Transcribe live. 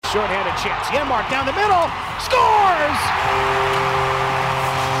shorthanded chance. Janmark down the middle. Scores!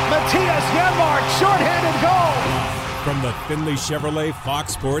 Matthias Janmark, shorthanded goal. From the Findlay Chevrolet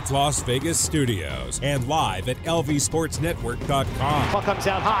Fox Sports Las Vegas studios and live at lvsportsnetwork.com. Puck comes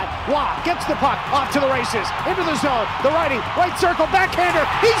out high. Waugh gets the puck off to the races. Into the zone. The righty, right circle, backhander.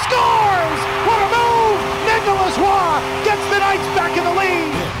 He scores! What a move! Nicholas Waugh gets the Knights back in the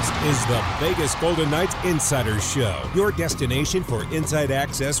lead. This is the Vegas Golden Knights Insider Show, your destination for inside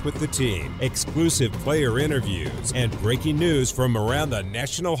access with the team, exclusive player interviews, and breaking news from around the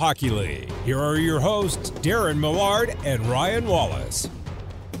National Hockey League. Here are your hosts, Darren Millard and Ryan Wallace.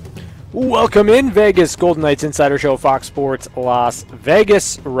 Welcome in, Vegas Golden Knights Insider Show, Fox Sports Las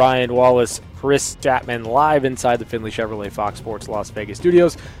Vegas. Ryan Wallace, Chris Chapman, live inside the Findlay Chevrolet Fox Sports Las Vegas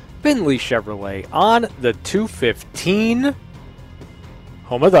studios. Findlay Chevrolet on the 215,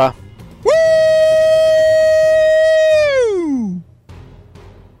 home of the Woo!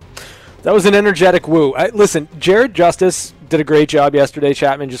 That was an energetic woo. Listen, Jared Justice did a great job yesterday,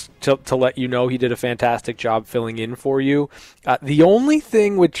 Chapman, just to let you know he did a fantastic job filling in for you. The only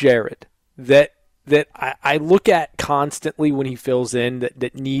thing with Jared that I look at constantly when he fills in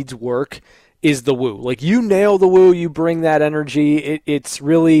that needs work is the woo. Like, you nail the woo, you bring that energy. It's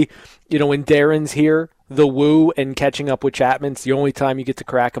really, when Darren's here, the woo and catching up with Chapman's the only time you get to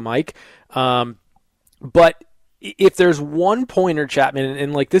crack a mic. But if there's one pointer, Chapman,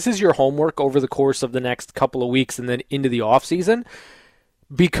 and like this is your homework over the course of the next couple of weeks and then into the offseason,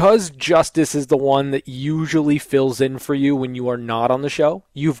 because Justice is the one that usually fills in for you when you are not on the show,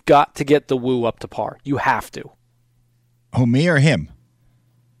 you've got to get the woo up to par. You have to. Oh, me or him?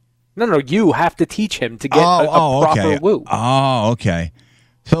 No, you have to teach him to get a proper okay. woo. Oh, okay.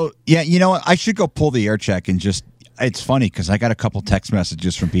 So, yeah, you know what? I should go pull the air check and just – it's funny because I got a couple text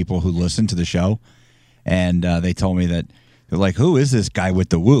messages from people who listen to the show, and they told me that they're like, who is this guy with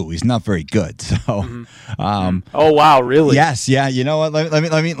the woo? He's not very good. So, oh, wow, really? Yes, yeah. You know what? Let me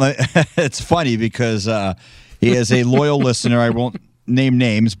it's funny because he is a loyal listener. I won't name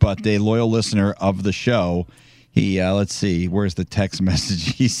names, but a loyal listener of the show. He, let's see, where's the text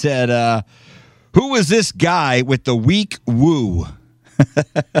message? He said, who is this guy with the weak woo?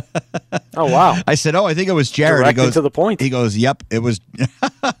 Oh, wow. I said, I think it was Jared. Directly he goes, to the point. He goes, yep, it was.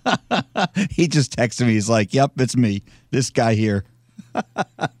 He just texted me. He's like, yep, it's me, this guy here.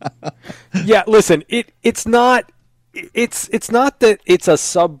 Yeah, listen, it's not that it's a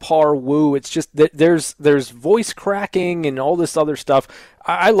subpar woo. It's just that there's voice cracking and all this other stuff.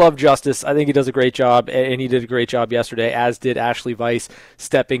 I love Justice. I think he does a great job, and he did a great job yesterday, as did Ashley Weiss,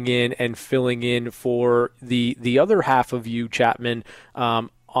 stepping in and filling in for the other half of you, Chapman,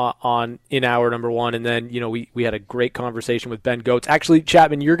 in hour number one. And then we had a great conversation with Ben Goetz. Actually,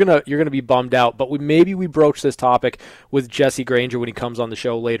 Chapman, you're gonna be bummed out, but maybe we broach this topic with Jesse Granger when he comes on the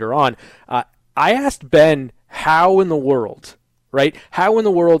show later on. I asked Ben how in the world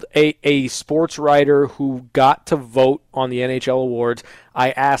a sports writer who got to vote on the NHL awards,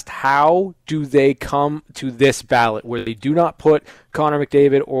 I asked how do they come to this ballot where they do not put Connor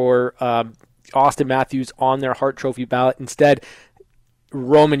McDavid or Austin Matthews on their Hart Trophy ballot. Instead,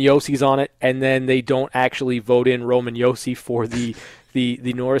 Roman Yossi's on it, and then they don't actually vote in Roman Josi for the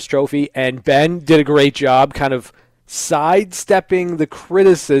Norris Trophy. And Ben did a great job kind of sidestepping the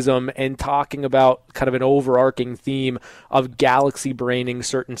criticism and talking about kind of an overarching theme of galaxy braining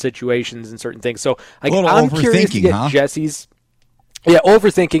certain situations and certain things. So I'm curious to get Jesse's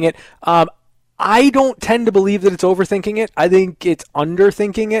overthinking it. I don't tend to believe that it's overthinking it. I think it's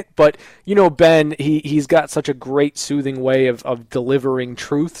underthinking it. But, Ben, he's got such a great soothing way of delivering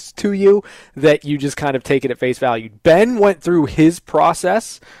truths to you that you just kind of take it at face value. Ben went through his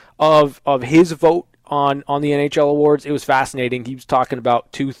process of his vote on the NHL awards. It was fascinating. He was talking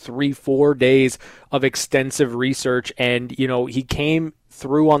about 2, 3, 4 days of extensive research, and he came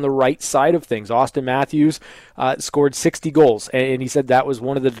through on the right side of things. Austin Matthews scored 60 goals, and he said that was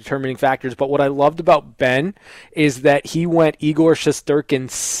one of the determining factors. But what I loved about Ben is that he went Igor Shesterkin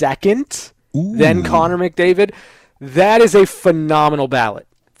second, then Connor McDavid. That is a phenomenal ballot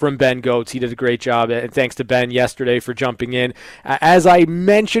from Ben Goetz. He did a great job, and thanks to Ben yesterday for jumping in. As I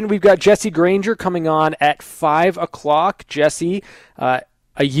mentioned, we've got Jesse Granger coming on at 5 o'clock. Jesse, a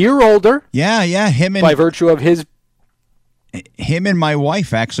year older. Yeah, him by virtue of him and my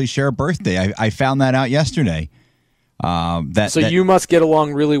wife actually share a birthday. I found that out yesterday. You must get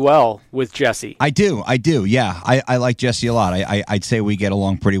along really well with Jesse. I do. Yeah, I like Jesse a lot. I'd say we get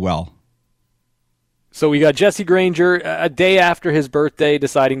along pretty well. So we got Jesse Granger a day after his birthday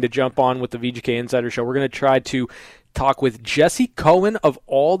deciding to jump on with the VGK Insider Show. We're going to try to talk with Jesse Cohen of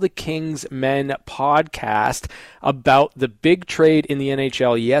All the Kings Men podcast about the big trade in the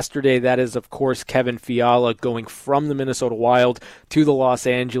NHL yesterday. That is, of course, Kevin Fiala going from the Minnesota Wild to the Los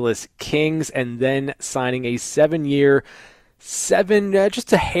Angeles Kings and then signing a 7-year,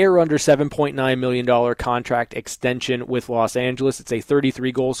 just a hair under $7.9 million contract extension with Los Angeles. It's a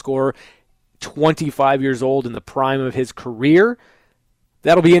 33-goal scorer, 25 years old, in the prime of his career.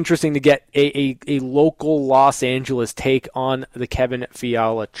 That'll be interesting to get a local Los Angeles take on the Kevin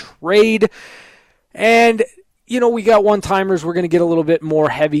Fiala trade. And, we got one-timers. We're going to get a little bit more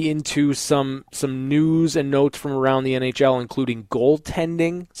heavy into some news and notes from around the NHL, including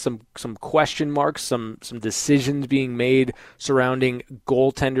goaltending, some question marks, some decisions being made surrounding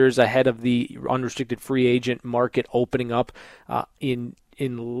goaltenders ahead of the unrestricted free agent market opening up in a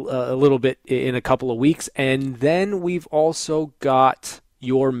little bit in a couple of weeks. And then we've also got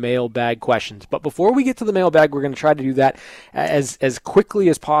your mailbag questions. But before we get to the mailbag, we're going to try to do that as quickly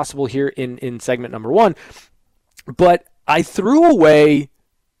as possible here in segment number 1. But I threw away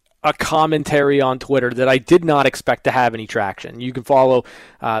a commentary on Twitter that I did not expect to have any traction. You can follow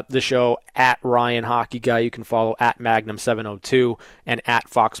the show at Ryan Hockey Guy. You can follow at Magnum702 and at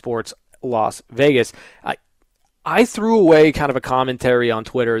Fox Sports Las Vegas. I threw away kind of a commentary on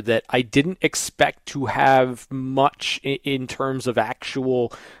Twitter that I didn't expect to have much in terms of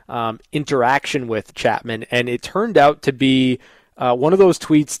actual interaction with Chapman, and it turned out to be one of those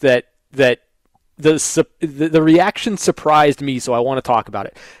tweets that the reaction surprised me, so I want to talk about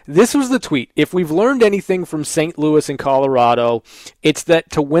it. This was the tweet. If we've learned anything from St. Louis and Colorado, it's that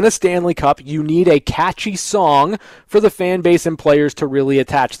to win a Stanley Cup, you need a catchy song for the fan base and players to really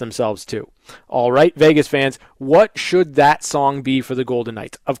attach themselves to. All right, Vegas fans, what should that song be for the Golden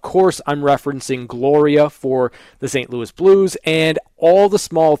Knights? Of course, I'm referencing Gloria for the St. Louis Blues and All the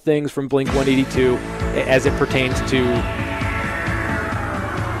Small Things from Blink-182 as it pertains to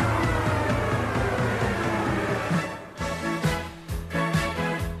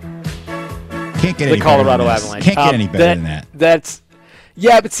Can't get the any Colorado better than Avalanche. Can't get any better than that.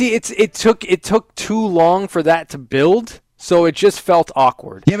 But see, it took too long for that to build, so it just felt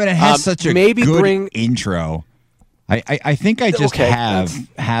awkward. Yeah, but it has such a good intro. I think I just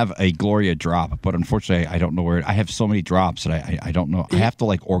have a Gloria drop, but unfortunately I don't know where. I have so many drops that I don't know. I have to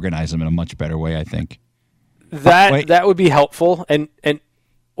organize them in a much better way, I think. That would be helpful and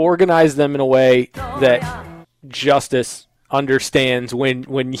organize them in a way that Justice understands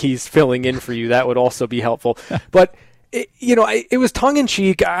when he's filling in for you. That would also be helpful. But it was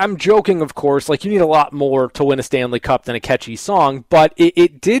tongue-in-cheek. I'm joking, of course. You need a lot more to win a Stanley Cup than a catchy song, but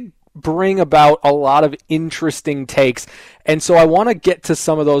it did bring about a lot of interesting takes. And so I want to get to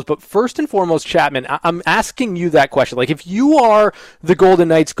some of those. But first and foremost, Chapman, I'm asking you that question. If you are the Golden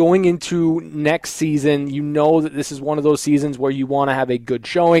Knights going into next season, you know that this is one of those seasons where you want to have a good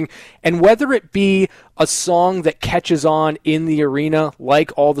showing. And whether it be a song that catches on in the arena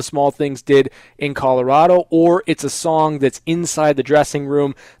like All the Small Things did in Colorado, or it's a song that's inside the dressing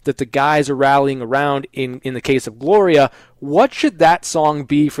room that the guys are rallying around in the case of Gloria, what should that song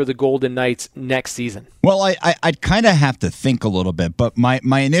be for the Golden Knights next season? Well, I'd kind of have to think a little bit, but my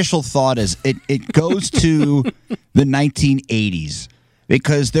initial thought is it goes to the 1980s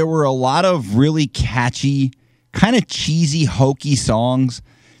because there were a lot of really catchy, kind of cheesy, hokey songs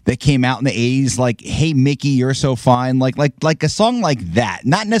that came out in the 80s, like "Hey Mickey, You're So Fine," like a song like that.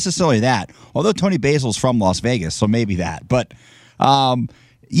 Not necessarily that, although Tony Basil's from Las Vegas, so maybe that. But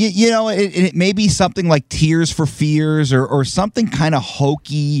it may be something like "Tears for Fears" or something kind of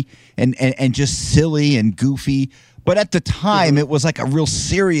hokey and just silly and goofy. But at the time, it was a real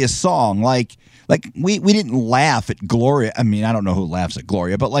serious song. Like we didn't laugh at Gloria. I mean, I don't know who laughs at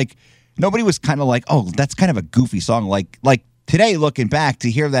Gloria, but nobody was kind of oh, that's kind of a goofy song. Like today, looking back, to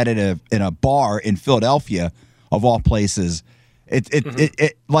hear that in a bar in Philadelphia, of all places, my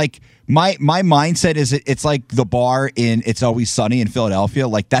mindset is it's like the bar in It's Always Sunny in Philadelphia.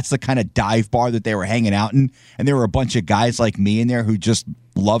 That's the kind of dive bar that they were hanging out in, and there were a bunch of guys like me in there who just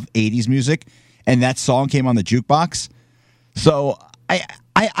love 80s music, and that song came on the jukebox. So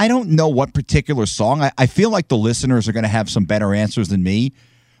I don't know what particular song. I feel like the listeners are going to have some better answers than me,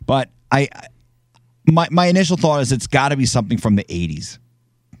 but my initial thought is it's got to be something from the 80s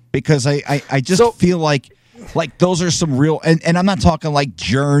because I just feel like those are some real, and I'm not talking like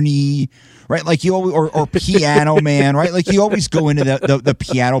Journey, right? You always, or Piano Man, right? You always go into the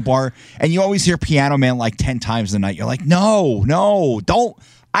piano bar and you always hear Piano Man 10 times a night. You're like, no, don't.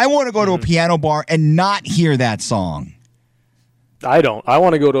 I want to go to a piano bar and not hear that song. I don't. I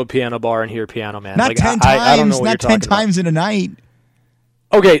want to go to a piano bar and hear Piano Man. Not 10 times. I don't know what not 10 times in a night.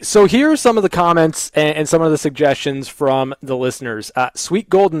 Okay, so here are some of the comments and some of the suggestions from the listeners. Sweet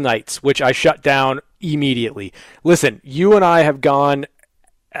Golden Knights, which I shut down immediately. Listen, you and I have gone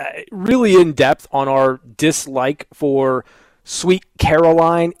really in depth on our dislike for Sweet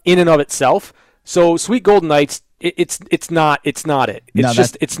Caroline in and of itself. So Sweet Golden Knights, it's not it.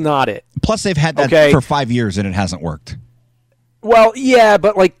 It's not it. Plus, they've had that for 5 years and it hasn't worked. Well, yeah,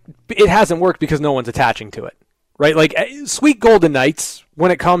 but like it hasn't worked because no one's attaching to it. Right, like Sweet Golden Knights, when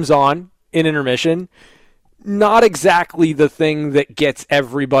it comes on in intermission, not exactly the thing that gets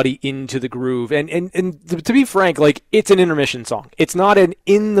everybody into the groove. And to be frank, like it's an intermission song. It's not an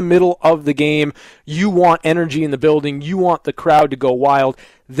in the middle of the game. You want energy in the building. You want the crowd to go wild.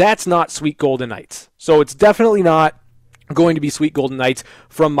 That's not Sweet Golden Knights. So it's definitely not going to be Sweet Golden Knights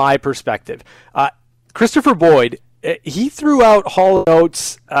from my perspective. Christopher Boyd, he threw out Hall &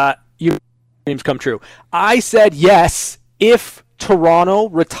 Oates. Dreams come true. I said yes if Toronto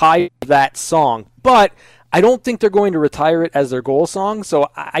retired that song, but I don't think they're going to retire it as their goal song, so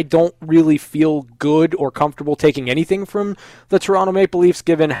I don't really feel good or comfortable taking anything from the Toronto Maple Leafs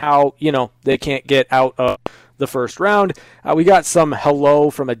given how, they can't get out of the first round. We got some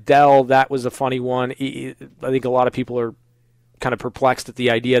Hello from Adele. That was a funny one. I think a lot of people are kind of perplexed at the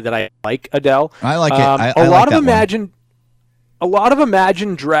idea that I like Adele. I like it. I a lot like of Imagine. A lot of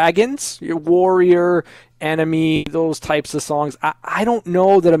Imagine Dragons, your Warrior, Enemy, those types of songs. I don't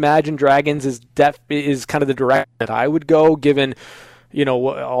know that Imagine Dragons is kind of the direction that I would go, given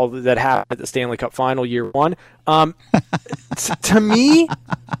all that happened at the Stanley Cup Final year one. To me,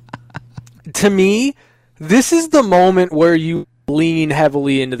 this is the moment where you lean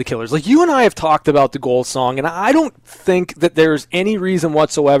heavily into the Killers. Like you and I have talked about the goal song, and I don't think that there's any reason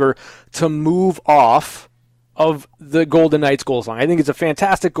whatsoever to move off of the Golden Knights goal song. I think it's a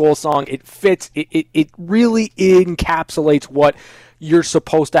fantastic goal song. It fits. It really encapsulates what you're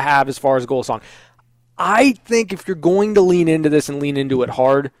supposed to have as far as a goal song. I think if you're going to lean into this and lean into it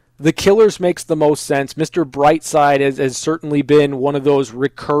hard, the Killers makes the most sense. Mr. Brightside has certainly been one of those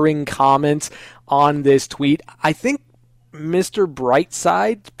recurring comments on this tweet. I think Mr.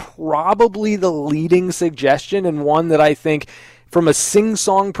 Brightside's probably the leading suggestion, and one that I think from a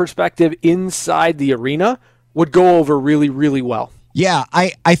sing-song perspective inside the arena would go over really, really well. Yeah,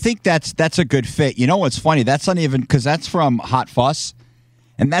 I think that's a good fit. You know what's funny? That's not even, because that's from Hot Fuss,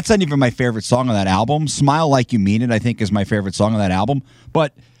 and that's not even my favorite song on that album. Smile Like You Mean It, I think, is my favorite song on that album.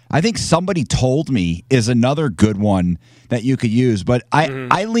 But I think Somebody Told Me is another good one that you could use. But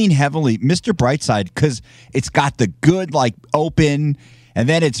I lean heavily, Mr. Brightside, because it's got the good, like, open, and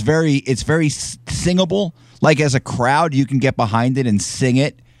then it's very singable. Like, as a crowd, you can get behind it and sing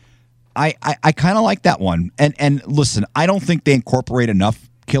it. I kind of like that one. And listen, I don't think they incorporate enough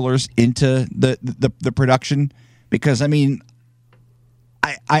Killers into the production, because, I mean,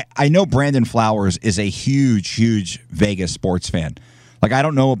 I know Brandon Flowers is a huge Vegas sports fan. Like, I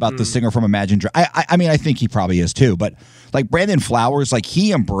don't know about the singer from Imagine I mean, I think he probably is too, but like Brandon Flowers, like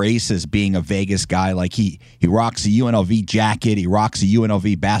he embraces being a Vegas guy. Like he rocks a UNLV jacket, he rocks a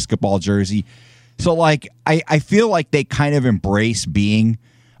UNLV basketball jersey. So like I feel like they kind of embrace being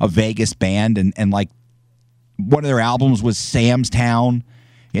a Vegas band, and like one of their albums was Sam's Town.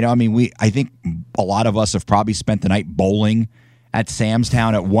 I mean, I think a lot of us have probably spent the night bowling at Sam's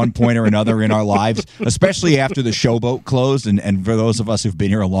Town at one point or another in our lives, especially after the Showboat closed. And for those of us who've been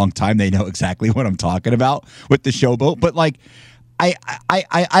here a long time, they know exactly what I'm talking about with the Showboat. But like, I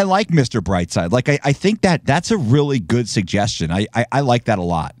like Mr. Brightside. Like, I think that's a really good suggestion. I like that a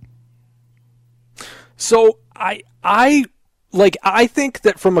lot. So I think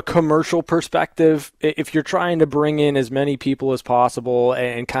that from a commercial perspective, if you're trying to bring in as many people as possible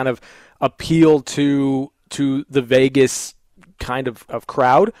and kind of appeal to the Vegas kind of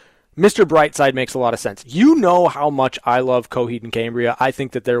crowd, Mr. Brightside makes a lot of sense. You know how much I love Coheed and Cambria. I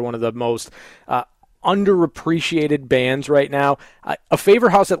think that they're one of the most underappreciated bands right now. A Favor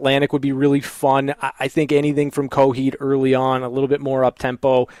House Atlantic would be really fun. I think anything from Coheed early on, a little bit more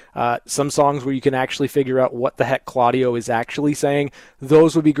up-tempo, some songs where you can actually figure out what the heck Claudio is actually saying,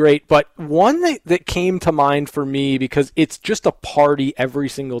 those would be great. But one that came to mind for me, because it's just a party every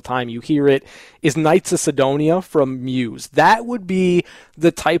single time you hear it, is Knights of Sidonia from Muse. That would be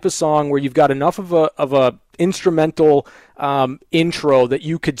the type of song where you've got enough of a instrumental intro that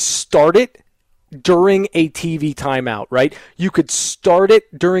you could start it during a TV timeout, right? You could start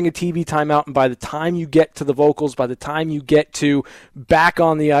it during a TV timeout, and by the time you get to the vocals, by the time you get to back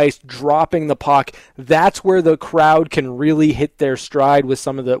on the ice, dropping the puck, that's where the crowd can really hit their stride with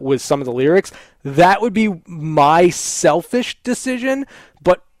some of the lyrics. That would be my selfish decision,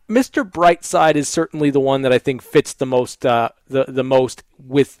 but Mr. Brightside is certainly the one that I think fits the most the most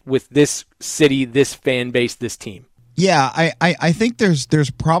with this city, this fan base, this team. Yeah, I think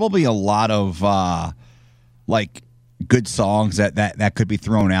there's probably a lot of like good songs that could be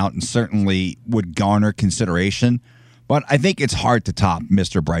thrown out and certainly would garner consideration. But I think it's hard to top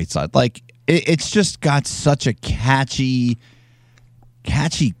Mr. Brightside. Like it's just got such a catchy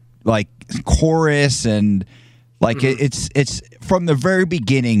like chorus, and like it's from the very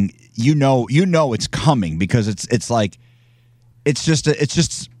beginning. You know it's coming because it's like it's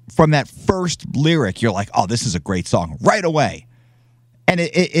just from that first lyric you're like, oh, this is a great song right away. And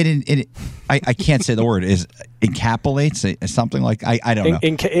I can't say the word, is encapsulates something like I don't know.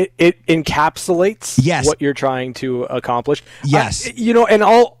 It encapsulates what you're trying to accomplish. Yes, and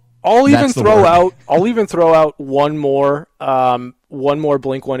I'll even throw out one more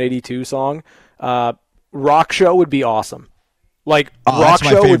Blink 182 song. Rock Show would be awesome. Like Rock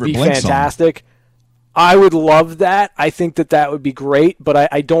Show would be Blink fantastic. Song. I would love that. I think that would be great, but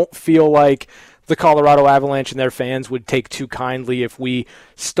I don't feel like the Colorado Avalanche and their fans would take too kindly if we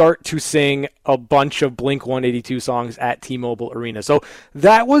start to sing a bunch of Blink 182 songs at T-Mobile Arena. So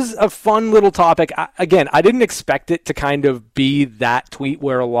that was a fun little topic. I didn't expect it to kind of be that tweet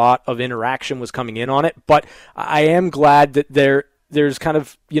where a lot of interaction was coming in on it, but I am glad that there's kind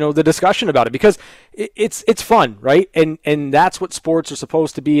of, the discussion about it, because it's fun, right? And that's what sports are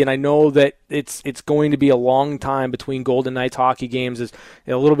supposed to be. And I know that it's going to be a long time between Golden Knights hockey games, as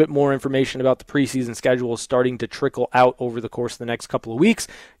a little bit more information about the preseason schedule is starting to trickle out over the course of the next couple of weeks.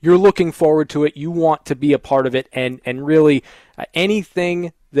 You're looking forward to it. You want to be a part of it, and really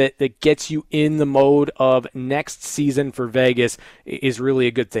anything that gets you in the mode of next season for Vegas is really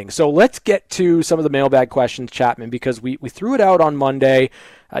a good thing. So let's get to some of the mailbag questions, Chapman, because we threw it out on Monday.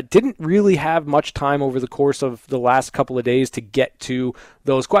 Didn't really have much time over the course of the last couple of days to get to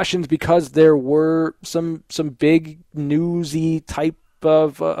those questions because there were some big newsy type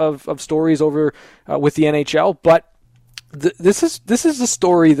of stories over with the NHL. But this is a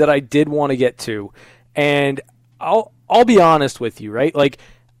story that I did want to get to, and I'll be honest with you, right? Like,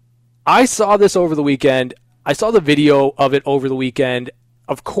 I saw this over the weekend. I saw the video of it over the weekend.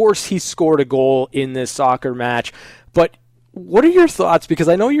 Of course, he scored a goal in this soccer match. But what are your thoughts? Because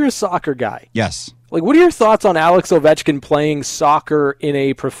I know you're a soccer guy. Yes. Like, what are your thoughts on Alex Ovechkin playing soccer in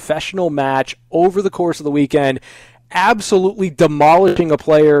a professional match over the course of the weekend, absolutely demolishing a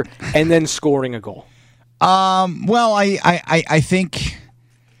player and then scoring a goal? Well, I think,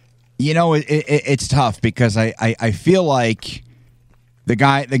 it's tough because I feel like the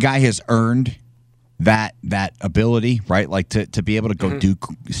guy has earned that ability, right? Like to be able to go do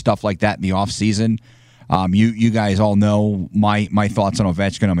stuff like that in the off season. You guys all know my thoughts on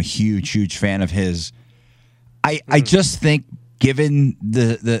Ovechkin. I'm a huge fan of his. I just think, given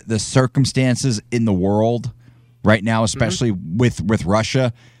the circumstances in the world right now, especially with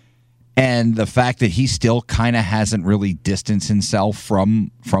Russia, and the fact that he still kind of hasn't really distanced himself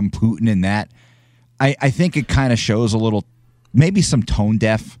from Putin in that, I think it kind of shows a little, maybe some tone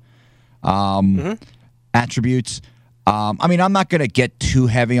deaf attributes. I'm not going to get too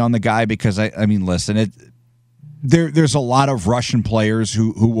heavy on the guy because listen, there's a lot of Russian players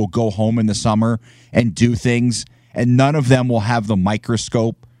who will go home in the summer and do things, and none of them will have the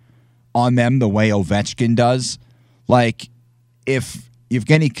microscope on them the way Ovechkin does. Like, if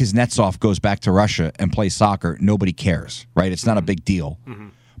Yevgeny Kuznetsov goes back to Russia and plays soccer, nobody cares, right? It's not a big deal.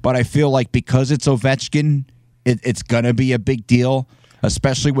 But I feel like because it's Ovechkin, it's going to be a big deal,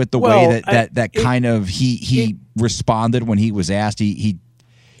 especially with the way that he responded when he was asked.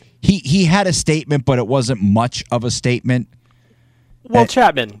 He had a statement, but it wasn't much of a statement. Well,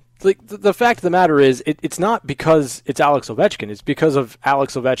 Chapman, the fact of the matter is, it's not because it's Alex Ovechkin. It's because of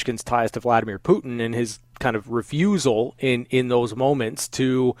Alex Ovechkin's ties to Vladimir Putin and his kind of refusal in those moments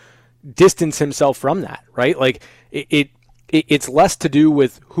to distance himself from that, right? Like, it's less to do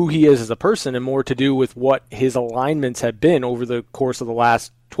with who he is as a person and more to do with what his alignments have been over the course of the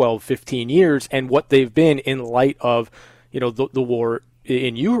last 12, 15 years and what they've been in light of, the war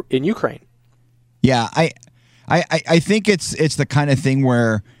in Ukraine. Yeah, I think it's the kind of thing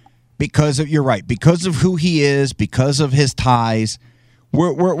where, you're right, because of who he is, because of his ties,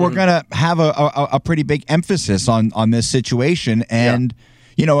 we're going to have a pretty big emphasis on this situation. And,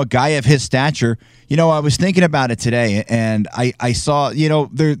 a guy of his stature, I was thinking about it today, and I saw,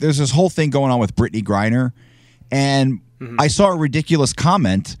 there's this whole thing going on with Brittany Griner, and I saw a ridiculous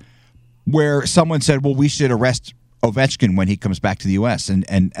comment where someone said, well, we should arrest Ovechkin when he comes back to the U.S.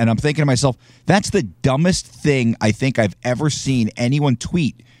 And I'm thinking to myself, that's the dumbest thing I think I've ever seen anyone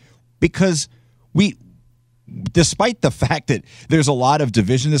tweet, because we despite the fact that there's a lot of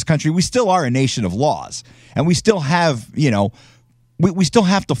division in this country, we still are a nation of laws. And we still have, we still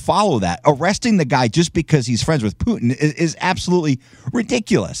have to follow that. Arresting the guy just because he's friends with Putin is absolutely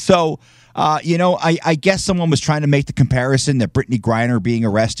ridiculous. So, I guess someone was trying to make the comparison that Brittany Griner being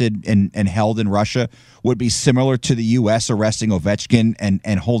arrested and held in Russia would be similar to the U.S. arresting Ovechkin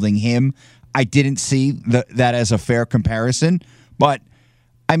and holding him. I didn't see that as a fair comparison. But,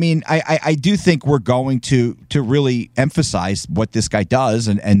 I mean, I do think we're going to really emphasize what this guy does,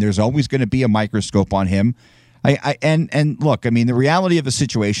 and there's always going to be a microscope on him. And look, I mean, the reality of the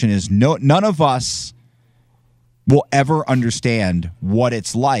situation is none of us will ever understand what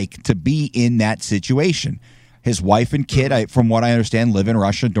it's like to be in that situation. His wife and kid, from what I understand, live in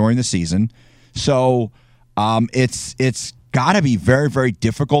Russia during the season. So it's got to be very, very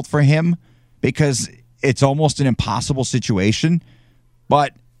difficult for him because it's almost an impossible situation.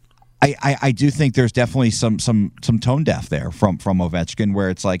 But I do think there's definitely some tone deaf there from Ovechkin, where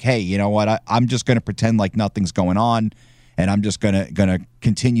it's like, hey, you know what? I'm just going to pretend like nothing's going on, and I'm just going to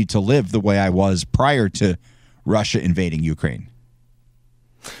continue to live the way I was prior to Russia invading Ukraine.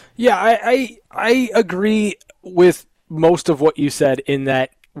 Yeah, I agree with most of what you said in that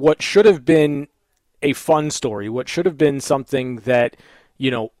what should have been a fun story, what should have been something that,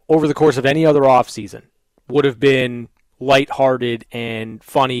 over the course of any other offseason would have been lighthearted and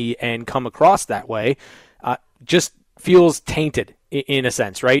funny and come across that way, just feels tainted in a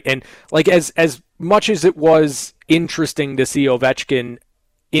sense, right? And like as much as it was interesting to see Ovechkin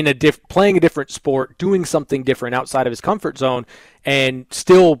in playing a different sport, doing something different outside of his comfort zone, and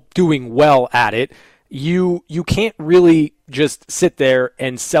still doing well at it, you can't really just sit there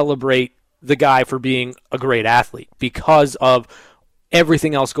and celebrate the guy for being a great athlete because of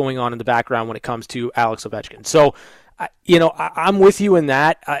everything else going on in the background when it comes to Alex Ovechkin. So, I'm with you in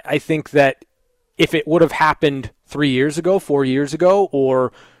that. I think that if it would have happened 3 years ago, 4 years ago,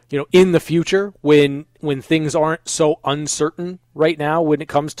 or in the future when things aren't so uncertain right now when it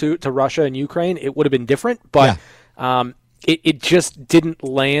comes to Russia and Ukraine, it would have been different. But it just didn't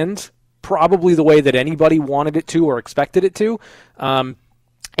land probably the way that anybody wanted it to or expected it to.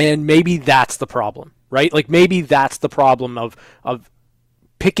 And maybe that's the problem, right? Like maybe that's the problem of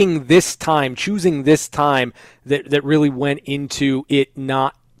picking this time, choosing this time that really went into it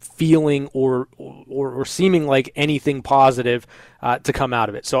not feeling or seeming like anything positive to come out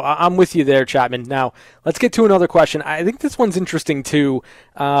of it. So I'm with you there, Chapman. Now, let's get to another question. I think this one's interesting too,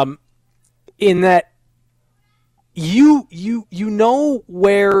 in that you know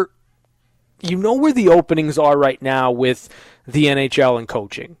where the openings are right now with the NHL and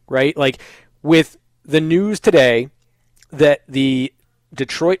coaching, right? Like with the news today that the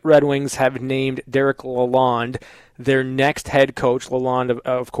Detroit Red Wings have named Derek Lalonde their next head coach. Lalonde,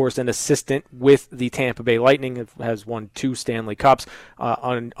 of course, an assistant with the Tampa Bay Lightning, has won 2 Stanley Cups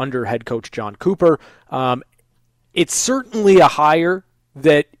under head coach John Cooper. It's certainly a hire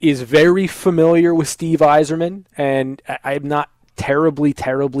that is very familiar with Steve Yzerman, and I'm not terribly,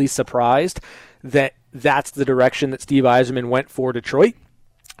 terribly surprised that that's the direction that Steve Yzerman went for Detroit.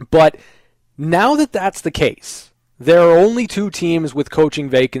 But now that that's the case, there are only 2 teams with coaching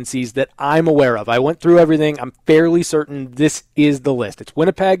vacancies that I'm aware of. I went through everything. I'm fairly certain this is the list. It's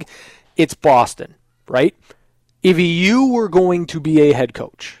Winnipeg. It's Boston, right? If you were going to be a head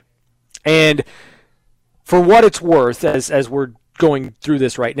coach, and for what it's worth, as we're going through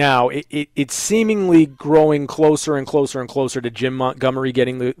this right now, it's seemingly growing closer and closer and closer to Jim Montgomery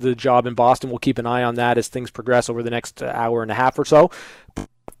getting the job in Boston. We'll keep an eye on that as things progress over the next hour and a half or so.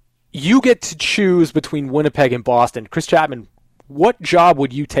 You get to choose between Winnipeg and Boston. Chris Chapman, what job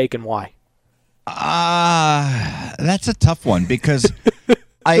would you take and why? That's a tough one because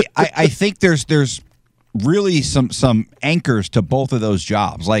I think there's really some anchors to both of those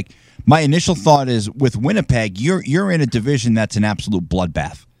jobs. Like my initial thought is with Winnipeg, you're in a division that's an absolute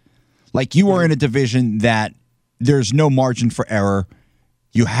bloodbath. Like you are in a division that there's no margin for error.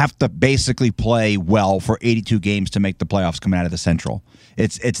 You have to basically play well for 82 games to make the playoffs coming out of the Central.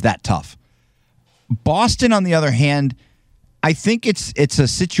 It's that tough. Boston, on the other hand, I think it's a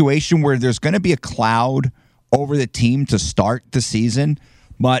situation where there's going to be a cloud over the team to start the season,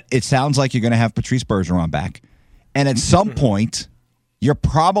 but it sounds like you're going to have Patrice Bergeron back. And at some point, you're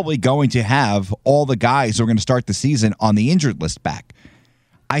probably going to have all the guys who are going to start the season on the injured list back.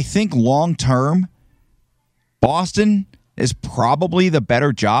 I think long-term, Boston is probably the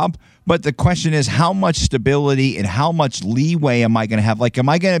better job, but the question is how much stability and how much leeway am I going to have? Like, am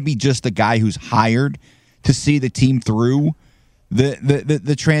I going to be just the guy who's hired to see the team through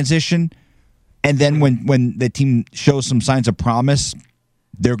the transition, and then when the team shows some signs of promise,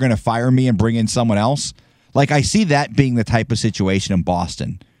 they're going to fire me and bring in someone else? Like, I see that being the type of situation in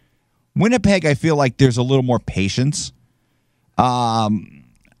Boston. Winnipeg, I feel like there's a little more patience.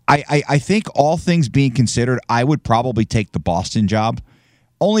 I think all things being considered, I would probably take the Boston job,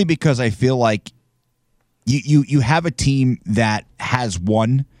 only because I feel like you have a team that has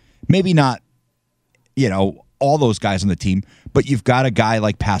won, maybe not, all those guys on the team, but you've got a guy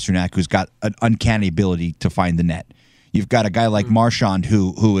like Pastrnak who's got an uncanny ability to find the net. You've got a guy like Marchand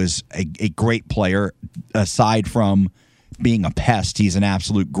who is a great player. Aside from being a pest, he's an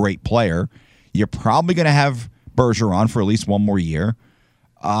absolute great player. You're probably going to have Bergeron for at least one more year.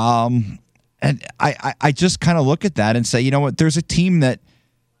 And I just kind of look at that and say, you know what, there's a team that,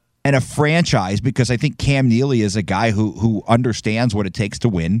 and a franchise, because I think Cam Neely is a guy who understands what it takes to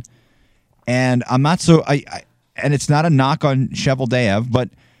win. And I'm not so, and it's not a knock on Cheveldaev, but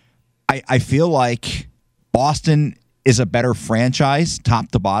I feel like Boston is a better franchise top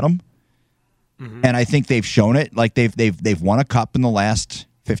to bottom. Mm-hmm. And I think they've shown it. Like they've won a cup in the last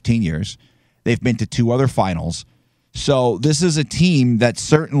 15 years. They've been to 2 other finals. So this is a team that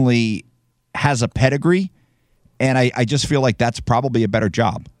certainly has a pedigree, and I just feel like that's probably a better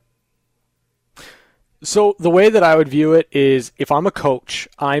job. So the way that I would view it is, if I'm a coach,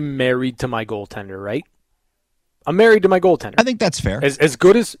 I'm married to my goaltender, right? I'm married to my goaltender. I think that's fair. As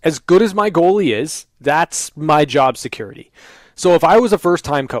good as my goalie is, that's my job security. So if I was a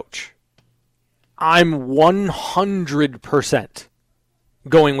first-time coach, I'm 100%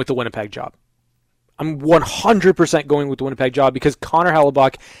 going with the Winnipeg job. I'm 100% going with the Winnipeg job because Connor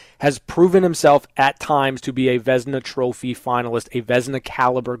Hellebuyck has proven himself at times to be a Vezina Trophy finalist, a Vezina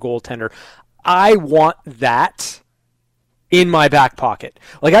caliber goaltender. I want that in my back pocket.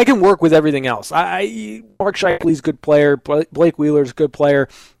 Like, I can work with everything else. Mark Scheifele's a good player. Blake Wheeler's a good player.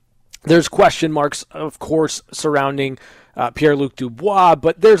 There's question marks, of course, surrounding Pierre-Luc Dubois,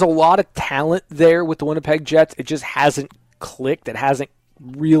 but there's a lot of talent there with the Winnipeg Jets. It just hasn't clicked. It hasn't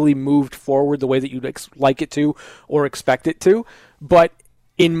really moved forward the way that you'd like it to or expect it to. But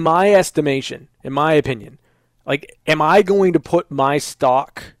in my estimation, in my opinion, like, am I going to put my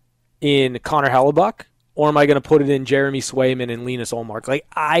stock in Connor Hellebuyck, or am I going to put it in Jeremy Swayman and Linus Ullmark? Like,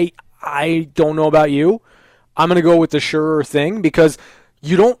 I don't know about you. I'm going to go with the surer thing, because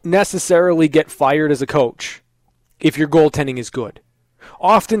you don't necessarily get fired as a coach if your goaltending is good.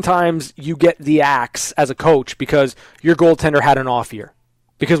 Oftentimes, you get the axe as a coach because your goaltender had an off year.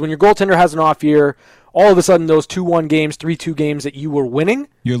 Because when your goaltender has an off year, all of a sudden those 2-1 games, 3-2 games that you were winning,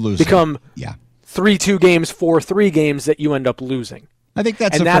 you're losing, become 3-2 games, 4-3 games that you end up losing. I think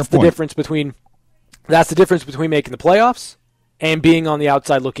that's and a that's fair the point. difference between making the playoffs and being on the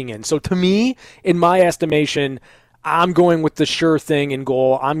outside looking in. So to me, in my estimation, I'm going with the sure thing in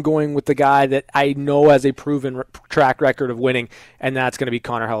goal. I'm going with the guy that I know has a proven track record of winning, and that's going to be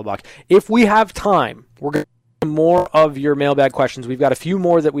Connor Hellebuyck. If we have time, we're going to get more of your mailbag questions. We've got a few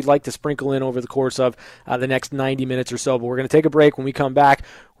more that we'd like to sprinkle in over the course of the next 90 minutes or so, but we're going to take a break. When we come back,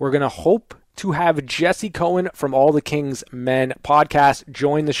 we're going to hope to have Jesse Cohen from All the Kings Men podcast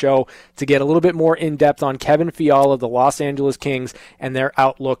join the show to get a little bit more in-depth on Kevin Fiala, the Los Angeles Kings, and their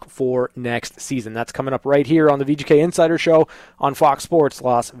outlook for next season. That's coming up right here on the VGK Insider Show on Fox Sports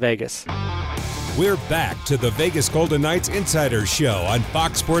Las Vegas. We're back to the Vegas Golden Knights Insider Show on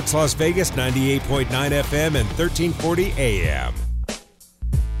Fox Sports Las Vegas, 98.9 FM and 1340 AM.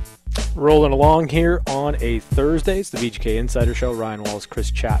 Rolling along here on a Thursday. It's the VGK Insider Show. Ryan Wallace,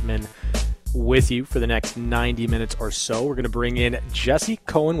 Chris Chapman with you for the next 90 minutes or so. We're going to bring in Jesse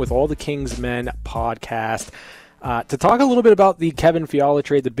Cohen with All the Kings Men podcast to talk a little bit about the Kevin Fiala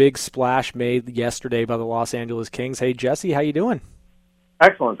trade, the big splash made yesterday by the Los Angeles Kings. Hey, Jesse, how you doing?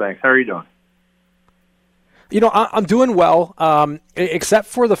 Excellent, thanks. How are you doing? You know, I'm doing well, except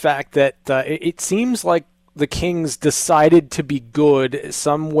for the fact that it seems like the Kings decided to be good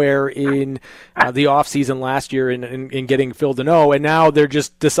somewhere in the offseason last year in getting Phil Deneau, and now they're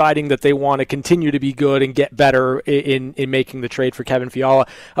just deciding that they want to continue to be good and get better in making the trade for Kevin Fiala.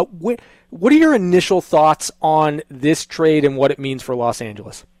 What are your initial thoughts on this trade and what it means for Los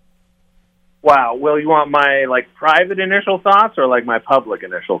Angeles? Wow. Well, you want my private initial thoughts or my public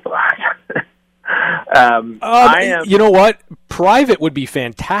initial thoughts? You know what? Private would be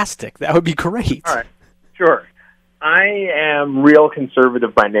fantastic. That would be great. All right. Sure. I am real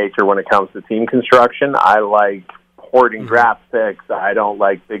conservative by nature when it comes to team construction. I like hoarding draft picks. I don't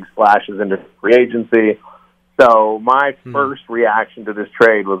like big splashes into free agency. So my first reaction to this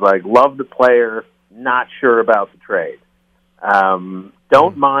trade was love the player, not sure about the trade.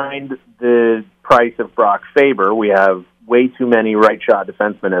 Don't mind the price of Brock Faber. We have way too many right-shot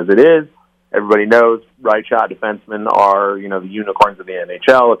defensemen as it is. Everybody knows right-shot defensemen are, the unicorns of the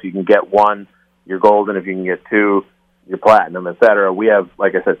NHL. If you can get one you're golden. If you can get 2, you're platinum, etc. We have,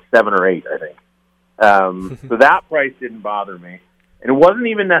 like I said, 7 or 8, I think. So that price didn't bother me. And it wasn't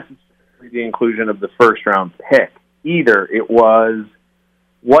even necessarily the inclusion of the first-round pick either. It was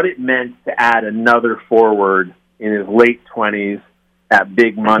what it meant to add another forward in his late 20s at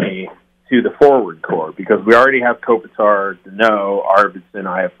big money to the forward core, because we already have Kopitar, Deneau, Arvidsson,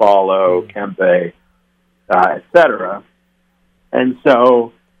 Iafallo, Kempe, etc. And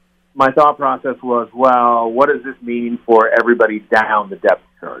so my thought process was, well, what does this mean for everybody down the depth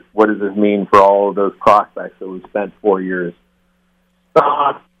chart? What does this mean for all of those prospects that we spent 4 years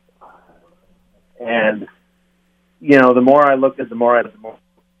on? And, the more I looked at the more I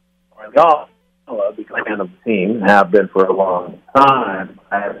got, because I'm a fan of the team and have been for a long time.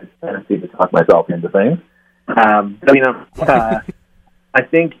 I have a tendency to talk myself into things. I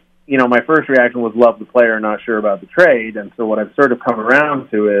think, my first reaction was love the player, not sure about the trade. And so what I've sort of come around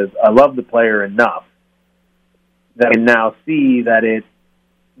to is I love the player enough that I can now see that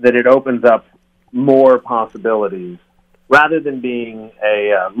it opens up more possibilities. Rather than being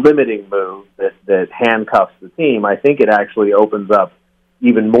a limiting move that handcuffs the team, I think it actually opens up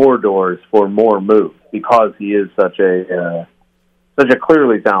even more doors for more moves because he is such a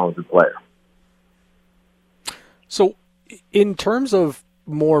clearly talented player. So, in terms of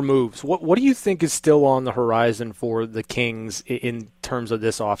more moves, what do you think is still on the horizon for the Kings in terms of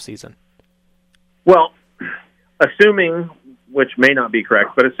this offseason? Well, assuming, which may not be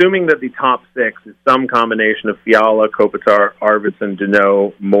correct, but assuming that the top 6 is some combination of Fiala, Kopitar, Arvidsson,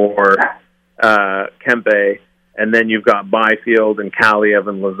 Deneau, Moore, Kempe, and then you've got Byfield and Kaliev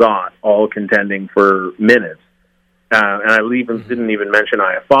and Lizotte all contending for minutes. And I didn't even mention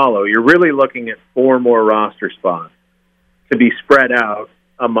Iafallo. You're really looking at 4 more roster spots to be spread out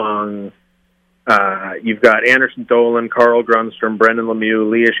among, you've got Anderson Dolan, Carl Grundstrom, Brendan Lemieux,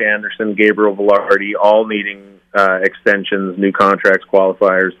 Lias Anderson, Gabriel Velarde, all needing extensions, new contracts,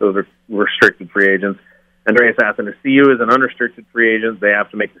 qualifiers. Those are restricted free agents. Andreas Athanasiou is an unrestricted free agent. They have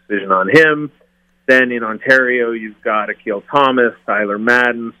to make a decision on him. Then in Ontario, you've got Akil Thomas, Tyler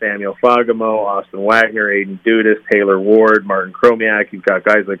Madden, Samuel Fagemo, Austin Wagner, Aiden Dudas, Taylor Ward, Martin Chromiak. You've got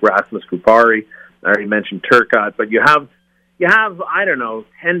guys like Rasmus Kupari. I already mentioned Turcotte, but you have I don't know,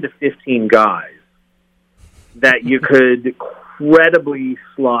 10 to 15 guys that you could credibly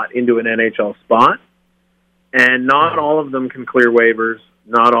slot into an NHL spot, and not all of them can clear waivers.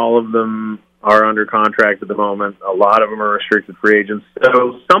 Not all of them are under contract at the moment. A lot of them are restricted free agents.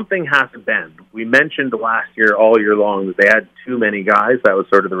 So something has to bend. We mentioned last year, all year long, that they had too many guys. That was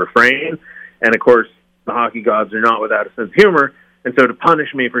sort of the refrain. And, of course, the hockey gods are not without a sense of humor. And so to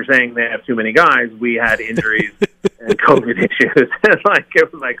punish me for saying they have too many guys, we had injuries and COVID issues. And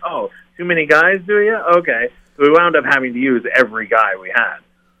it was like, oh, too many guys, do you? Okay. So we wound up having to use every guy we had.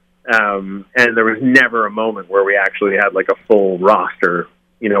 And there was never a moment where we actually had like a full roster,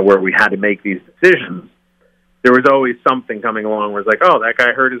 where we had to make these decisions. There was always something coming along where it's like, oh, that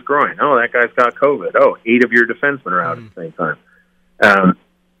guy hurt his groin. Oh, that guy's got COVID. Oh, 8 of your defensemen are out at the same time.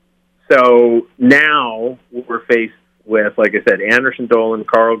 So now we're faced with, like I said, Anderson Dolan,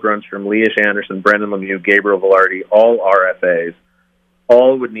 Carl Grundstrom, Lias Anderson, Brendan Lemieux, Gabriel Velarde, all RFAs.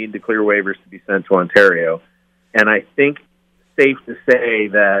 All would need to clear waivers to be sent to Ontario. And I think safe to say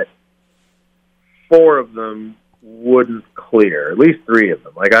that 4 of them wouldn't clear, at least 3 of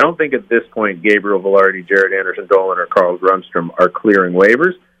them. I don't think at this point Gabriel Velarde, Jared Anderson Dolan, or Carl Grundstrom are clearing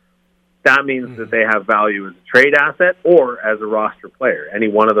waivers. That means that they have value as a trade asset or as a roster player. Any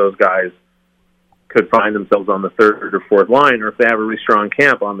one of those guys could find themselves on the 3rd or 4th line, or if they have a really strong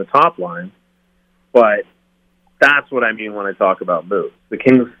camp, on the top line. But that's what I mean when I talk about moves. The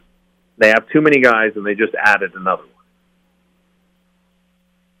Kings, they have too many guys, and they just added another one.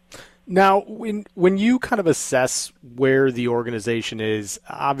 Now, when you kind of assess where the organization is,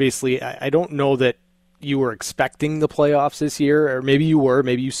 obviously, I don't know that you were expecting the playoffs this year, or maybe you were,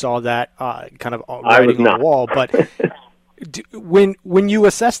 maybe you saw that kind of writing on the wall. But when you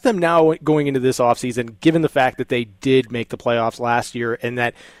assess them now going into this offseason, given the fact that they did make the playoffs last year and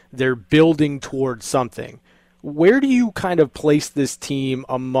that they're building towards something, where do you kind of place this team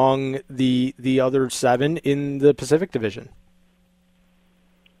among the other 7 in the Pacific Division?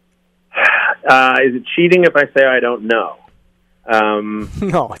 Is it cheating if I say I don't know?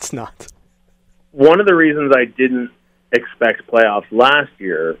 No, it's not. One of the reasons I didn't expect playoffs last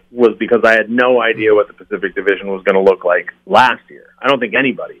year was because I had no idea what the Pacific Division was going to look like last year. I don't think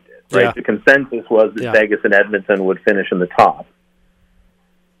anybody did, right? Yeah. The consensus was that Vegas and Edmonton would finish in the top.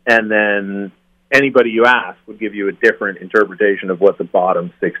 And then anybody you ask would give you a different interpretation of what the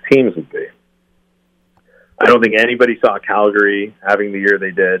bottom 6 teams would be. I don't think anybody saw Calgary having the year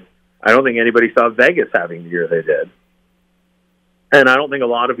they did. I don't think anybody saw Vegas having the year they did. And I don't think a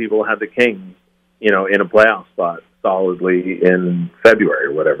lot of people had the Kings, in a playoff spot solidly in February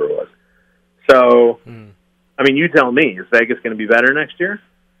or whatever it was. So, I mean, you tell me, is Vegas going to be better next year?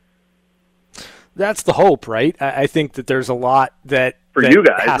 That's the hope, right? I think that there's a lot that you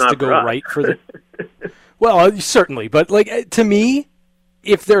guys has not to go for us. right for the. Well, certainly, but to me,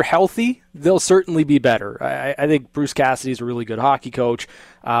 if they're healthy, they'll certainly be better. I think Bruce Cassidy's a really good hockey coach,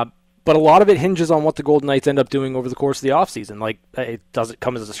 but a lot of it hinges on what the Golden Knights end up doing over the course of the offseason. It doesn't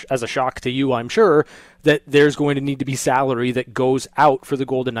come as a shock to you, I'm sure, that there's going to need to be salary that goes out for the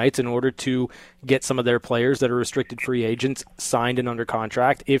Golden Knights in order to get some of their players that are restricted free agents signed and under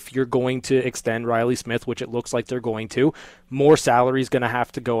contract. If you're going to extend Riley Smith, which it looks like they're going to, more salary is going to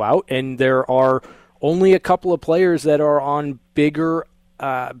have to go out, and there are only a couple of players that are on bigger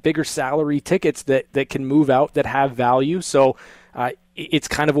salary tickets that can move out that have value. So it's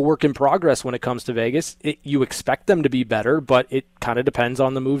kind of a work in progress when it comes to Vegas. You expect them to be better, but it kind of depends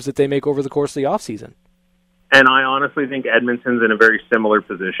on the moves that they make over the course of the offseason. And I honestly think Edmonton's in a very similar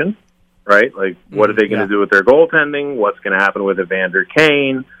position, right? What are they going to do with their goaltending? What's going to happen with Evander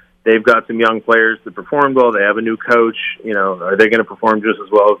Kane? They've got some young players that performed well. They have a new coach. Are they going to perform just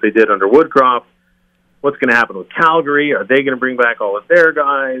as well as they did under Woodcroft? What's going to happen with Calgary? Are they going to bring back all of their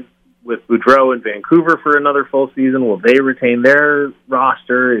guys? With Boudreau in Vancouver for another full season, will they retain their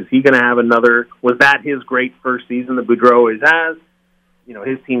roster? Is he going to have another? Was that his great first season that Boudreau always has?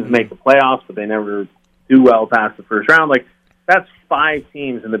 His teams make the playoffs, but they never do well past the first round. That's 5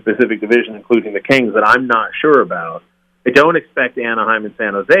 teams in the Pacific Division, including the Kings, that I'm not sure about. I don't expect Anaheim and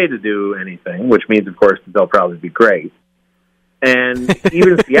San Jose to do anything, which means, of course, that they'll probably be great. And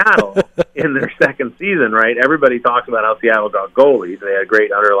even Seattle in their second season, right? Everybody talks about how Seattle got goalies. They had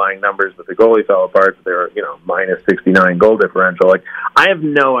great underlying numbers, but the goalie fell apart. They were, minus 69 goal differential. I have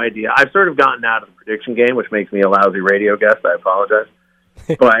no idea. I've sort of gotten out of the prediction game, which makes me a lousy radio guest. I apologize.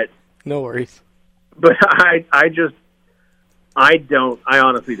 But no worries. But I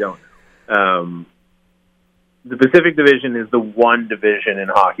honestly don't know. The Pacific Division is the one division in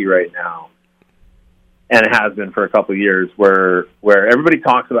hockey right now, and it has been for a couple of years, where everybody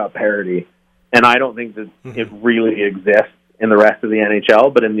talks about parity, and I don't think that it really exists in the rest of the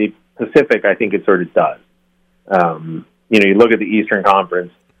NHL, but in the Pacific, I think it sort of does. You look at the Eastern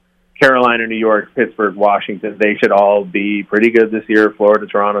Conference, Carolina, New York, Pittsburgh, Washington, they should all be pretty good this year. Florida,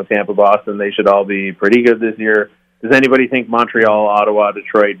 Toronto, Tampa, Boston, they should all be pretty good this year. Does anybody think Montreal, Ottawa,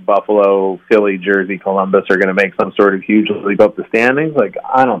 Detroit, Buffalo, Philly, Jersey, Columbus are going to make some sort of huge leap up the standings?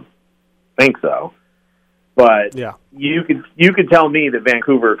 I don't think so. But yeah, you could tell me that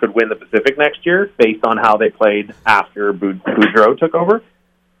Vancouver could win the Pacific next year based on how they played after Boudreau took over.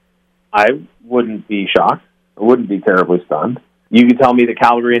 I wouldn't be shocked. I wouldn't be terribly stunned. You could tell me that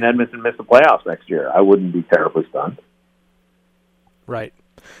Calgary and Edmonton miss the playoffs next year. I wouldn't be terribly stunned. Right.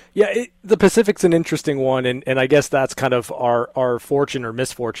 Yeah, the Pacific's an interesting one, and I guess that's kind of our fortune or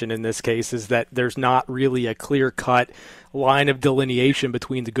misfortune in this case, is that there's not really a clear-cut line of delineation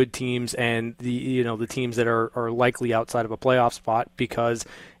between the good teams and the teams that are likely outside of a playoff spot, because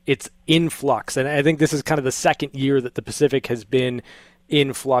it's in flux. And I think this is kind of the second year that the Pacific has been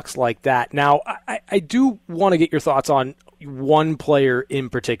in flux like that. Now, I do want to get your thoughts on one player in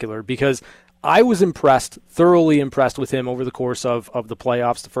particular, because I was thoroughly impressed with him over the course of the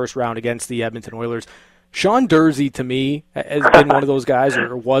playoffs, the first round against the Edmonton Oilers. Sean Durzi, to me, has been one of those guys,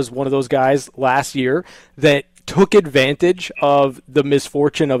 or was one of those guys last year, that took advantage of the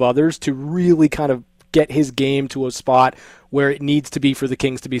misfortune of others to really kind of get his game to a spot where it needs to be for the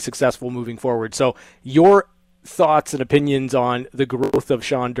Kings to be successful moving forward. So your thoughts and opinions on the growth of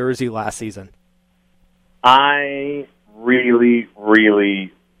Sean Durzi last season? I really,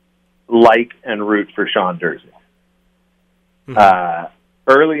 really like and root for Sean Durzi.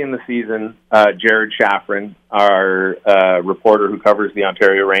 Early in the season, Jared Shafran, our reporter who covers the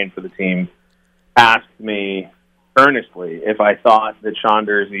Ontario Reign for the team, asked me earnestly if I thought that Sean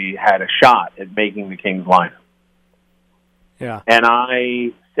Durzi had a shot at making the Kings lineup. Yeah. And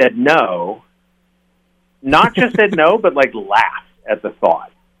I said no. Not just said no, but laughed at the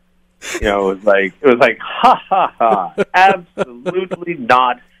thought. It was like, ha ha ha, absolutely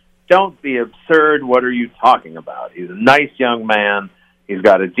not. Don't be absurd. What are you talking about? He's a nice young man. He's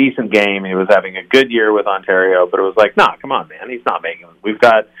got a decent game. He was having a good year with Ontario, but it was like, nah, come on, man. He's not making it. We've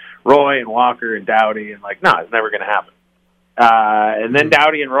got Roy and Walker and Doughty, and nah, it's never going to happen. And then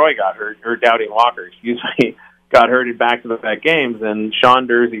Doughty and Roy got hurt, or Doughty and Walker, got hurt in back-to-back games, and Sean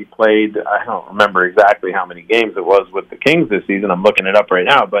Durzi played, I don't remember exactly how many games it was with the Kings this season. I'm looking it up right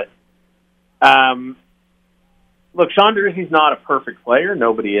now, but look, Sean Durzee's not a perfect player.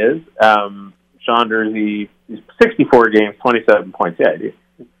 Nobody is. Sean Durzi, he's 64 games, 27 points. Yeah, he's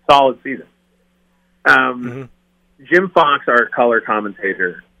a solid season. Jim Fox, our color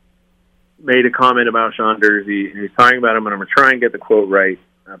commentator, made a comment about Sean Durzi, and he's talking about him, and I'm going to try and get the quote right.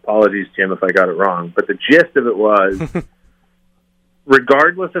 Apologies, Jim, if I got it wrong. But the gist of it was,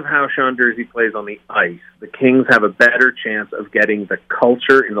 regardless of how Sean Durzi plays on the ice, the Kings have a better chance of getting the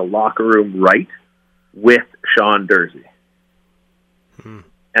culture in the locker room right with Sean Durzi. And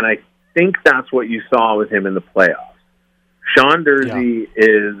I think that's what you saw with him in the playoffs. Sean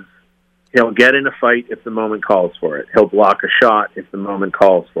Durzi he'll get in a fight if the moment calls for it. He'll block a shot if the moment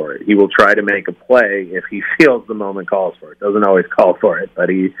calls for it. He will try to make a play if he feels the moment calls for it. Doesn't always call for it, but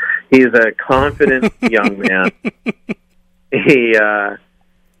he's a confident young man. And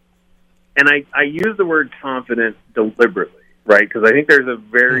I use the word confident deliberately, right? Because I think there's a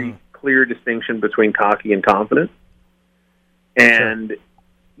very clear distinction between cocky and confident. And,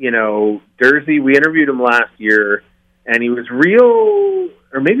 Durzi, we interviewed him last year, and he was real,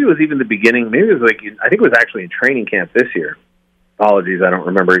 or maybe it was even the beginning, maybe it was I think it was actually in training camp this year. Apologies, I don't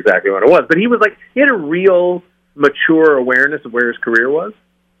remember exactly what it was. But he had a real mature awareness of where his career was.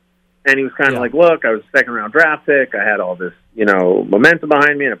 And he was kind of like, look, I was a second-round draft pick. I had all this, momentum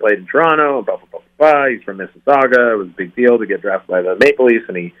behind me, and I played in Toronto, and blah, blah, blah, blah, blah. He's from Mississauga. It was a big deal to get drafted by the Maple Leafs,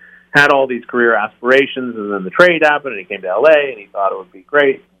 and he had all these career aspirations, and then the trade happened, and he came to L.A., and he thought it would be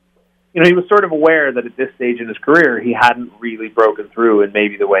great. He was sort of aware that at this stage in his career, he hadn't really broken through in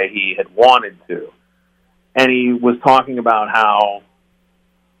maybe the way he had wanted to. And he was talking about how,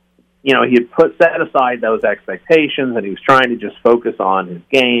 he had set aside those expectations, and he was trying to just focus on his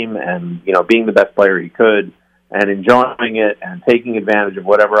game and, being the best player he could and enjoying it and taking advantage of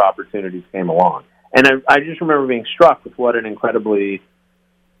whatever opportunities came along. And I just remember being struck with what an incredibly,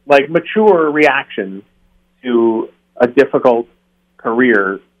 mature reaction to a difficult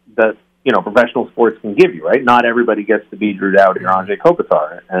career that, professional sports can give you, right? Not everybody gets to be Drew Doughty or Andrei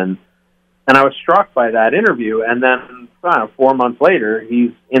Kopitar. And I was struck by that interview, and then 4 months later,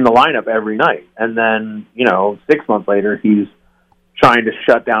 he's in the lineup every night. And then, 6 months later, he's trying to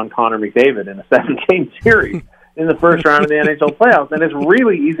shut down Connor McDavid in a 7-game series in the first round of the NHL playoffs. And it's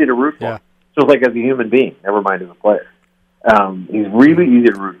really easy to root for. Just as a human being, never mind as a player. He's really easy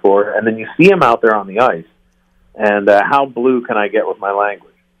to root for. And then you see him out there on the ice. And how blue can I get with my language?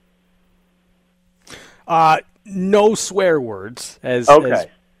 No swear words as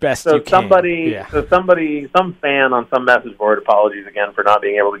best so you can. Some fan on some message board, apologies again for not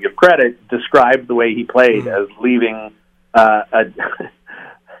being able to give credit, described the way he played as leaving by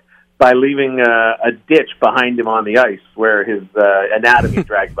leaving a ditch behind him on the ice where his anatomy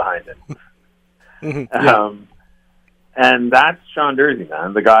dragged behind him. And that's Sean Durzi,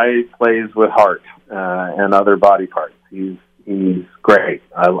 man. The guy plays with heart and other body parts. He's great.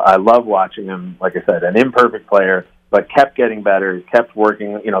 I love watching him. Like I said, an imperfect player, but kept getting better, kept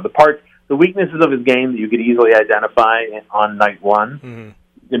working. The weaknesses of his game that you could easily identify on night one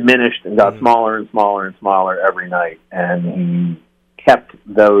diminished and got smaller and smaller and smaller every night. And he kept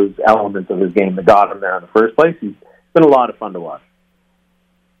those elements of his game that got him there in the first place. He's been a lot of fun to watch.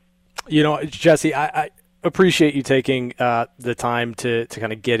 Jesse, I appreciate you taking the time to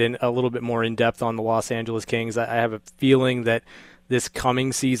kind of get in a little bit more in depth on the Los Angeles Kings. I have a feeling that this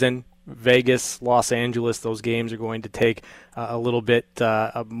coming season, Vegas, Los Angeles, those games are going to take a little bit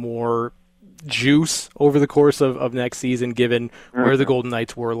more juice over the course of next season, given where the Golden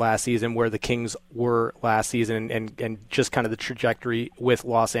Knights were last season, where the Kings were last season, and just kind of the trajectory with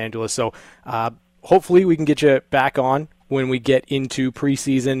Los Angeles. So hopefully we can get you back on when we get into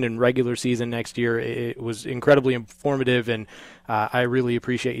preseason and regular season next year. It was incredibly informative, and I really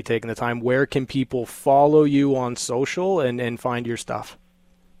appreciate you taking the time. Where can people follow you on social and find your stuff?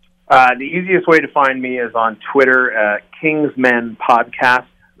 The easiest way to find me is on Twitter, Kingsmen Podcast.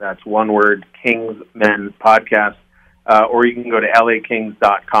 That's one word, Kingsmen Podcast. Or you can go to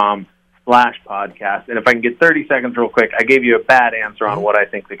lakings.com/podcast. And if I can get 30 seconds real quick, I gave you a bad answer on what I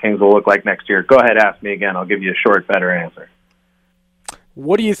think the Kings will look like next year. Go ahead, ask me again. I'll give you a short, better answer.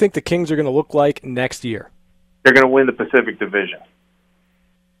 What do you think the Kings are going to look like next year? They're going to win the Pacific Division.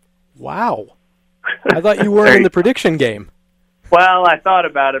 Wow. I thought you weren't in the prediction game. Well, I thought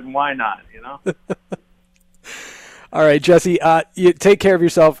about it, and why not, All right, Jesse, you take care of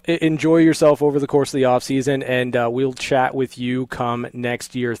yourself. Enjoy yourself over the course of the offseason, and we'll chat with you come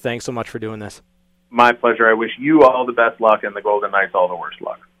next year. Thanks so much for doing this. My pleasure. I wish you all the best luck and the Golden Knights all the worst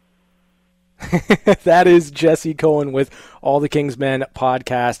luck. That is Jesse Cohen with All the Kingsmen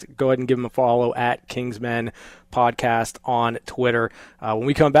podcast. Go ahead and give him a follow at Kingsmen podcast on Twitter. When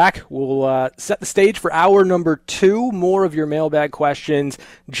we come back, we'll set the stage for hour number 2. More of your mailbag questions.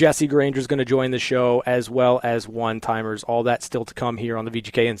 Jesse Granger is going to join the show, as well as one-timers. All that still to come here on the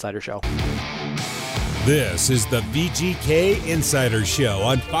VGK Insider Show. This is the VGK Insider Show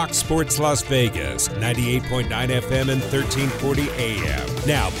on Fox Sports Las Vegas, 98.9 FM and 1340 AM.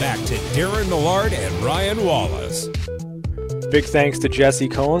 Now back to Darren Millard and Ryan Wallace. Big thanks to Jesse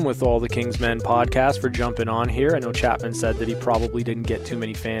Cohen with All the Kingsmen podcast for jumping on here. I know Chapman said that he probably didn't get too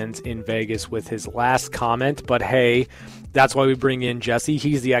many fans in Vegas with his last comment, but hey, that's why we bring in Jesse.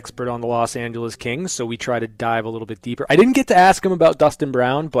 He's the expert on the Los Angeles Kings, so we try to dive a little bit deeper. I didn't get to ask him about Dustin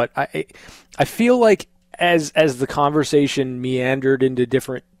Brown, but I feel like as the conversation meandered into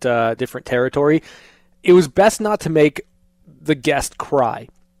different territory, it was best not to make the guest cry.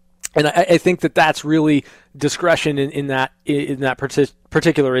 And I think that that's really discretion in that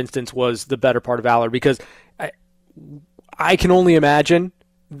particular instance was the better part of valor, because I can only imagine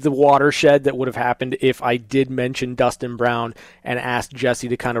the watershed that would have happened if I did mention Dustin Brown and asked Jesse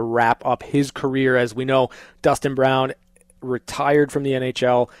to kind of wrap up his career. As we know, Dustin Brown retired from the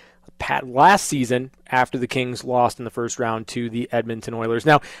NHL last season after the Kings lost in the first round to the Edmonton Oilers.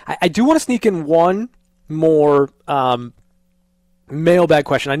 Now, I do want to sneak in one more mailbag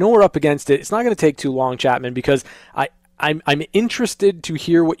question. I know we're up against it. It's not going to take too long, Chapman, because I'm interested to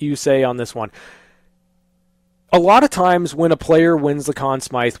hear what you say on this one. A lot of times when a player wins the Conn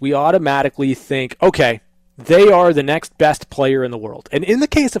Smythe, we automatically think, okay, they are the next best player in the world. And in the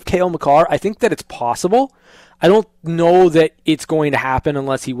case of Cale Makar, I think that it's possible. I don't know that it's going to happen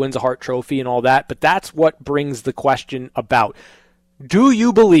unless he wins a Hart Trophy and all that, but that's what brings the question about. Do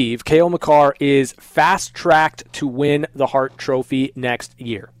you believe Cale Makar is fast-tracked to win the Hart Trophy next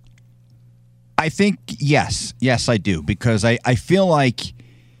year? I think yes. Yes, I do, because I feel like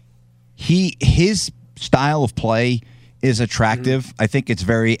his style of play is attractive. Mm-hmm. I think it's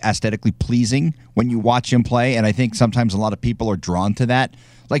very aesthetically pleasing when you watch him play, and I think sometimes a lot of people are drawn to that.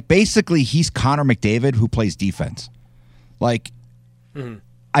 Like, basically, he's Connor McDavid who plays defense. Like,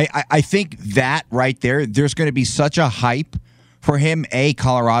 I think that right there, there's going to be such a hype for him.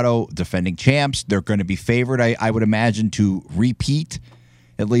 Colorado defending champs. They're going to be favored, I would imagine, to repeat,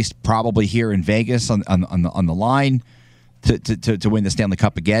 at least probably here in Vegas on the line to win the Stanley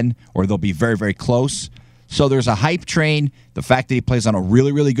Cup again, or they'll be very, very close. So there's a hype train. The fact that he plays on a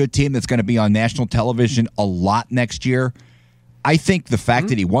really, really good team that's going to be on national television a lot next year. I think the fact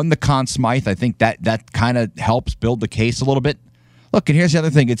that he won the Conn Smythe, I think that kind of helps build the case a little bit. Look, and here's the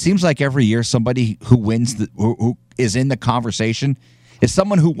other thing. It seems like every year somebody who wins, who is in the conversation, is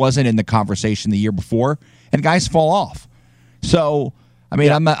someone who wasn't in the conversation the year before, and guys fall off. So, I mean,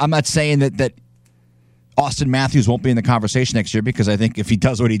 yeah. I'm not saying that Austin Matthews won't be in the conversation next year, because I think if he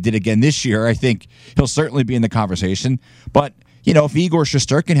does what he did again this year, I think he'll certainly be in the conversation. But, you know, if Igor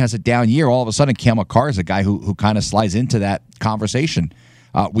Shesterkin has a down year, all of a sudden Cale Makar is a guy who kind of slides into that conversation.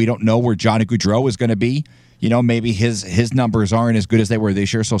 We don't know where Johnny Gaudreau is going to be. You know, maybe his numbers aren't as good as they were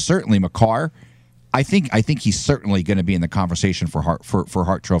this year. So certainly Makar, I think he's certainly going to be in the conversation for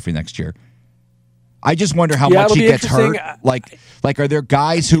Hart Trophy next year. I just wonder how much he gets hurt. Like, are there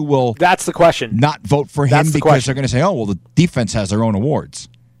guys who will? That's the question. Not vote for him because they're going to say, "Oh, well, the defense has their own awards."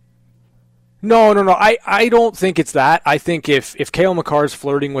 No. I don't think it's that. I think if Cale Makar's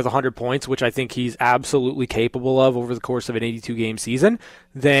flirting with 100 points, which I think he's absolutely capable of over the course of an 82-game season,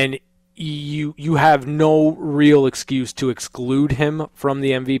 then you have no real excuse to exclude him from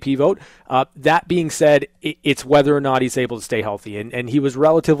the MVP vote. That being said, it's whether or not he's able to stay healthy. And he was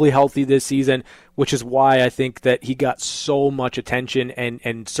relatively healthy this season, which is why I think that he got so much attention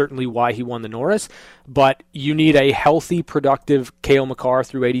and certainly why he won the Norris. But you need a healthy, productive Cale Makar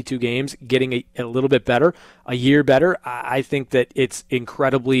through 82 games, getting a little bit better, a year better. I think that it's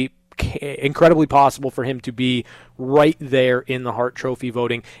incredibly possible for him to be right there in the Hart Trophy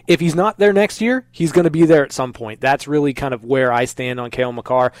voting. If he's not there next year, he's going to be there at some point. That's really kind of where I stand on Cale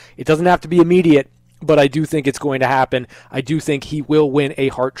Makar. It doesn't have to be immediate, but I do think it's going to happen. I do think he will win a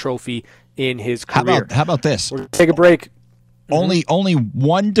Hart Trophy in his career. How about this? We're going to take a break. Only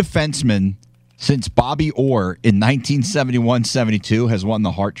one defenseman since Bobby Orr in 1971-72 has won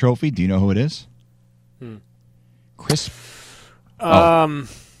the Hart Trophy. Do you know who it is? Chris?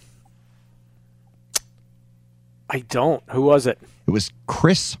 I don't. Who was it? It was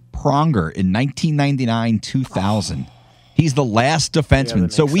Chris Pronger in 1999-2000. He's the last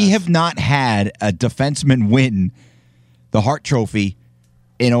defenseman. So we have not had a defenseman win the Hart Trophy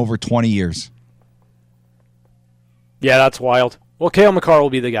in over 20 years. Yeah, that's wild. Well, Cale Makar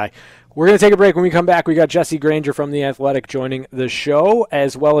will be the guy. We're going to take a break. When we come back, we got Jesse Granger from The Athletic joining the show,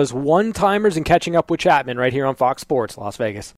 as well as one-timers and catching up with Chapman right here on Fox Sports Las Vegas.